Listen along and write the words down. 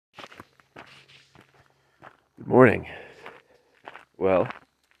Good morning. Well,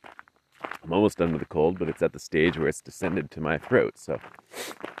 I'm almost done with the cold, but it's at the stage where it's descended to my throat, so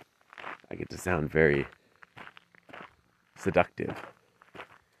I get to sound very seductive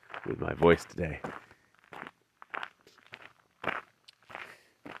with my voice today.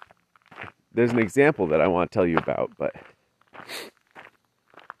 There's an example that I want to tell you about, but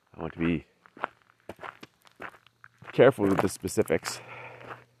I want to be careful with the specifics.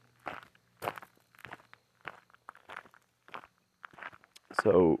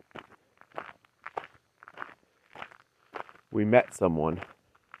 So, we met someone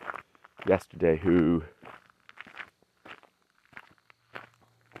yesterday who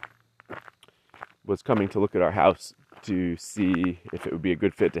was coming to look at our house to see if it would be a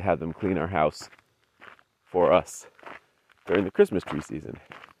good fit to have them clean our house for us during the Christmas tree season.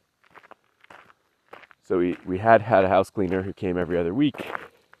 So we had a house cleaner who came every other week.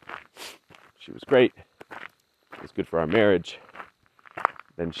 She was great. It was good for our marriage.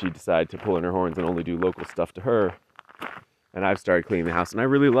 Then she decided to pull in her horns and only do local stuff to her. And I've started cleaning the house, and I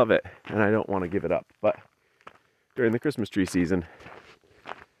really love it, and I don't want to give it up. But during the Christmas tree season,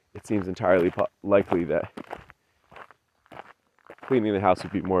 it seems entirely likely that cleaning the house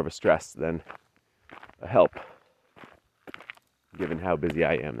would be more of a stress than a help, given how busy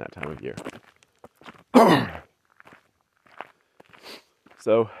I am that time of year.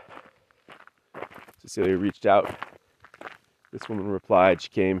 So, Cecilia reached out. This woman replied. She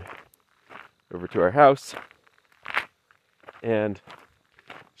came over to our house, and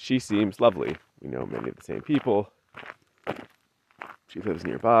she seems lovely. We know many of the same people. She lives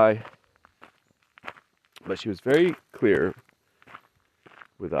nearby. But she was very clear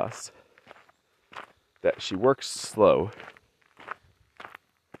with us that she works slow.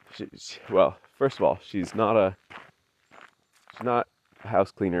 Well, first of all, she's not a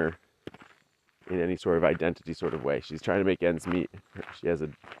house cleaner in any sort of identity sort of way. She's trying to make ends meet. She has a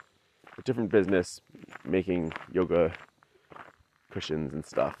different business making yoga cushions and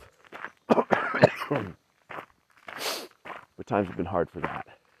stuff. But times have been hard for that.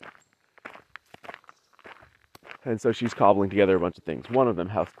 And so she's cobbling together a bunch of things. One of them,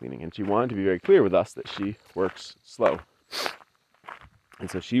 house cleaning. And she wanted to be very clear with us that she works slow. And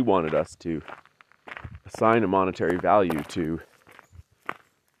so she wanted us to assign a monetary value to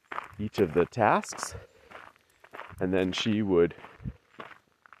each of the tasks. And then she would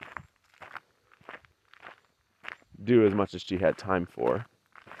do as much as she had time for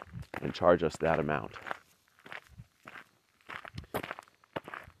and charge us that amount.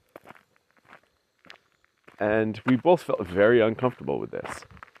 And we both felt very uncomfortable with this.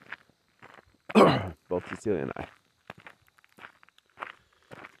 Both Cecilia and I.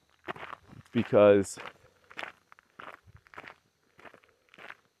 Because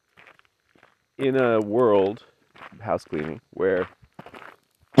in a world, house cleaning, where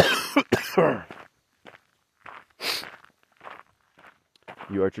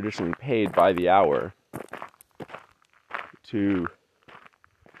you are traditionally paid by the hour to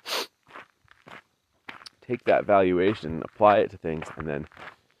take that valuation, apply it to things, and then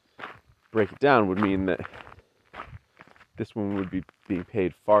break it down would mean that this one would be being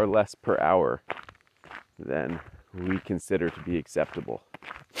paid far less per hour than we consider to be acceptable,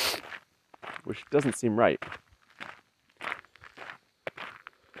 which doesn't seem right.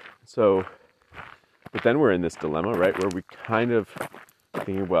 So, but then we're in this dilemma, right, where we kind of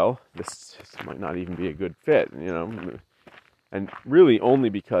thinking, well, this might not even be a good fit, and really only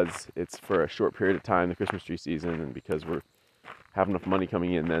because it's for a short period of time, the Christmas tree season, and because we have enough money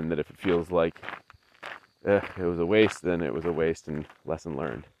coming in then that if it feels like it was a waste, then it was a waste and lesson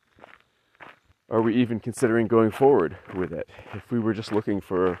learned. Are we even considering going forward with it? If we were just looking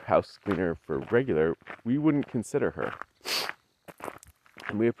for a house cleaner for regular, we wouldn't consider her.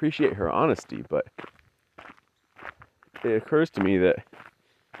 And we appreciate her honesty, but it occurs to me that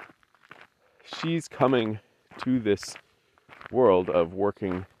she's coming to this world of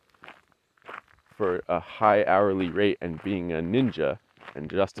working for a high hourly rate and being a ninja and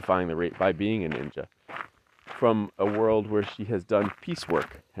justifying the rate by being a ninja from a world where she has done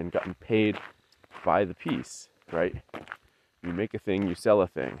piecework and gotten paid by the piece, right? You make a thing, you sell a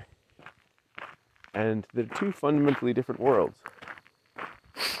thing. And they're two fundamentally different worlds.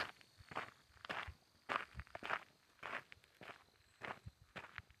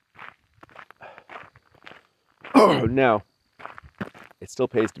 Now, it still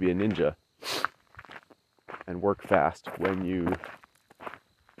pays to be a ninja and work fast when you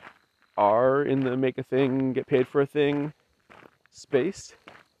are in the make a thing, get paid for a thing space.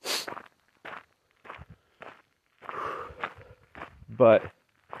 But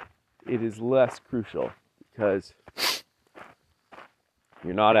it is less crucial because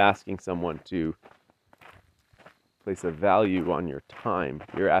you're not asking someone to place a value on your time.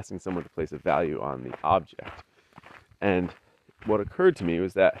 You're asking someone to place a value on the object. And what occurred to me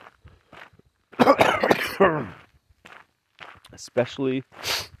was that especially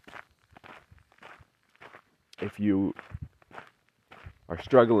if you are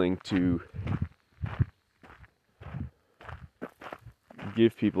struggling to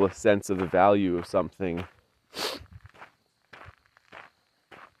give people a sense of the value of something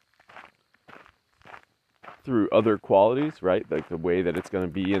through other qualities, right? Like the way that it's going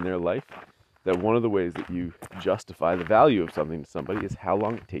to be in their life, that one of the ways that you justify the value of something to somebody is how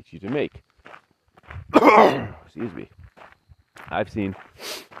long it takes you to make. Excuse me. I've seen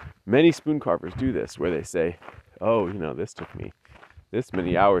many spoon carvers do this, where they say, oh, this took me this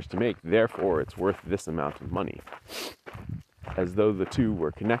many hours to make, therefore it's worth this amount of money. As though the two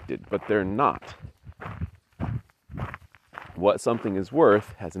were connected, but they're not. What something is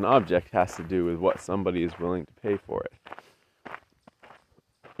worth as an object has to do with what somebody is willing to pay for it.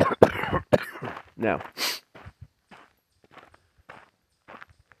 Now,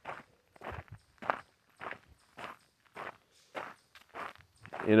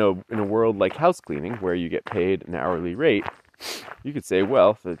 in a world like house cleaning, where you get paid an hourly rate, you could say,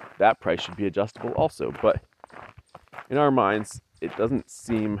 well, that price should be adjustable also. But in our minds, it doesn't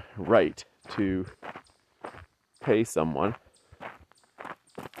seem right to pay someone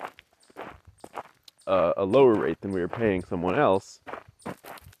a lower rate than we were paying someone else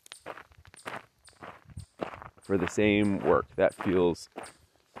for the same work. That feels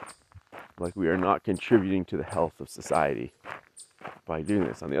like we are not contributing to the health of society by doing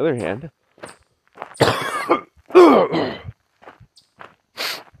this. On the other hand,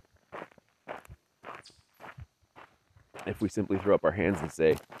 if we simply throw up our hands and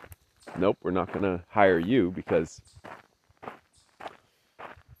say, nope, we're not going to hire you because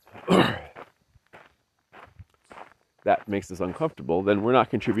that makes us uncomfortable, then we're not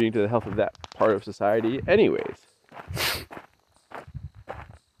contributing to the health of that part of society anyways.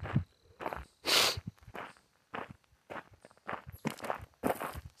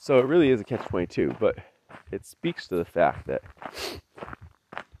 So it really is a catch-22, but it speaks to the fact that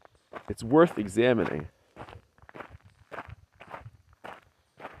it's worth examining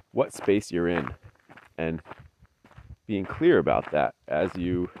what space you're in and being clear about that as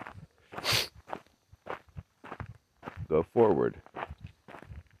you go forward.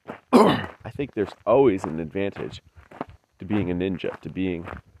 I think there's always an advantage to being a ninja, to being...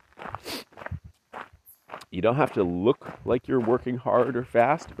 You don't have to look like you're working hard or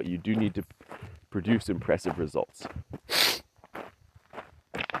fast, but you do need to produce impressive results.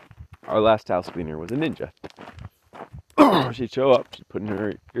 Our last house cleaner was a ninja. She'd show up, she'd put in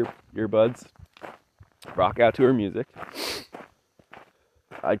her earbuds, rock out to her music.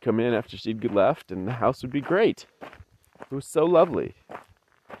 I'd come in after she'd left, and the house would be great. It was so lovely.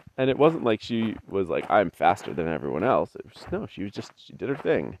 And it wasn't like she was like, I'm faster than everyone else. It was just, no, she did her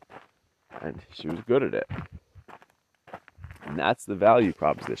thing. And she was good at it. And that's the value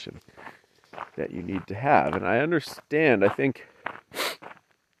proposition that you need to have. And I understand, I think,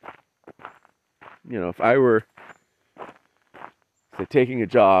 if I were, say, taking a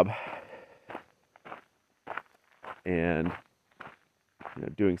job and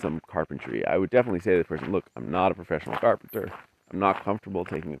doing some carpentry, I would definitely say to the person, look, I'm not a professional carpenter. I'm not comfortable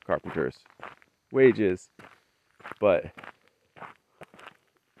taking a carpenter's wages, but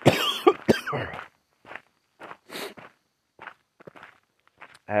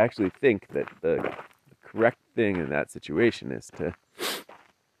I actually think that the correct thing in that situation is to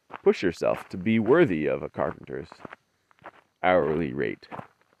push yourself to be worthy of a carpenter's hourly rate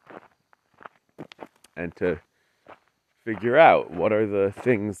and to figure out what are the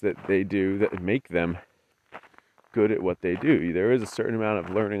things that they do that make them good at what they do. There is a certain amount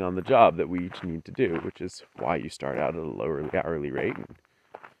of learning on the job that we each need to do, which is why you start out at a lower hourly rate and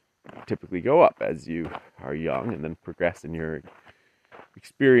typically go up as you are young and then progress in your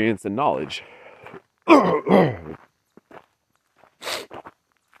experience and knowledge.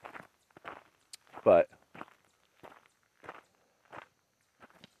 But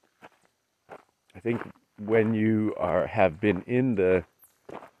I think when you have been in the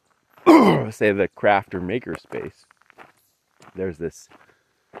say the craft or maker space, there's this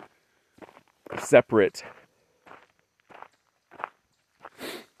separate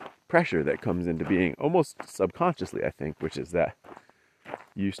pressure that comes into being almost subconsciously, I think, which is that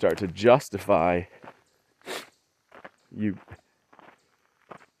you start to justify the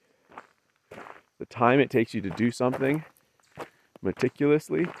time it takes you to do something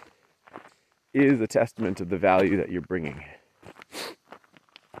meticulously is a testament to the value that you're bringing.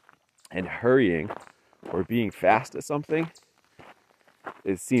 And hurrying or being fast at something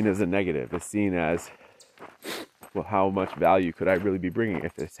is seen as a negative. It's seen as, well, how much value could I really be bringing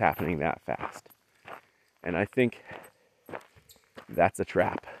if it's happening that fast? And I think that's a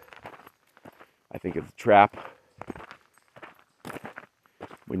trap. I think it's a trap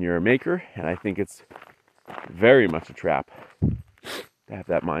when you're a maker, and I think it's very much a trap to have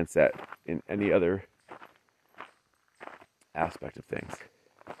that mindset in any other aspect of things.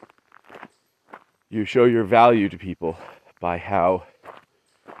 You show your value to people by how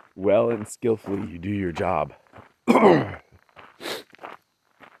well and skillfully you do your job,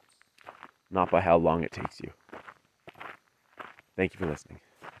 not by how long it takes you. Thank you for listening.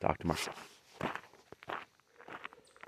 Talk tomorrow.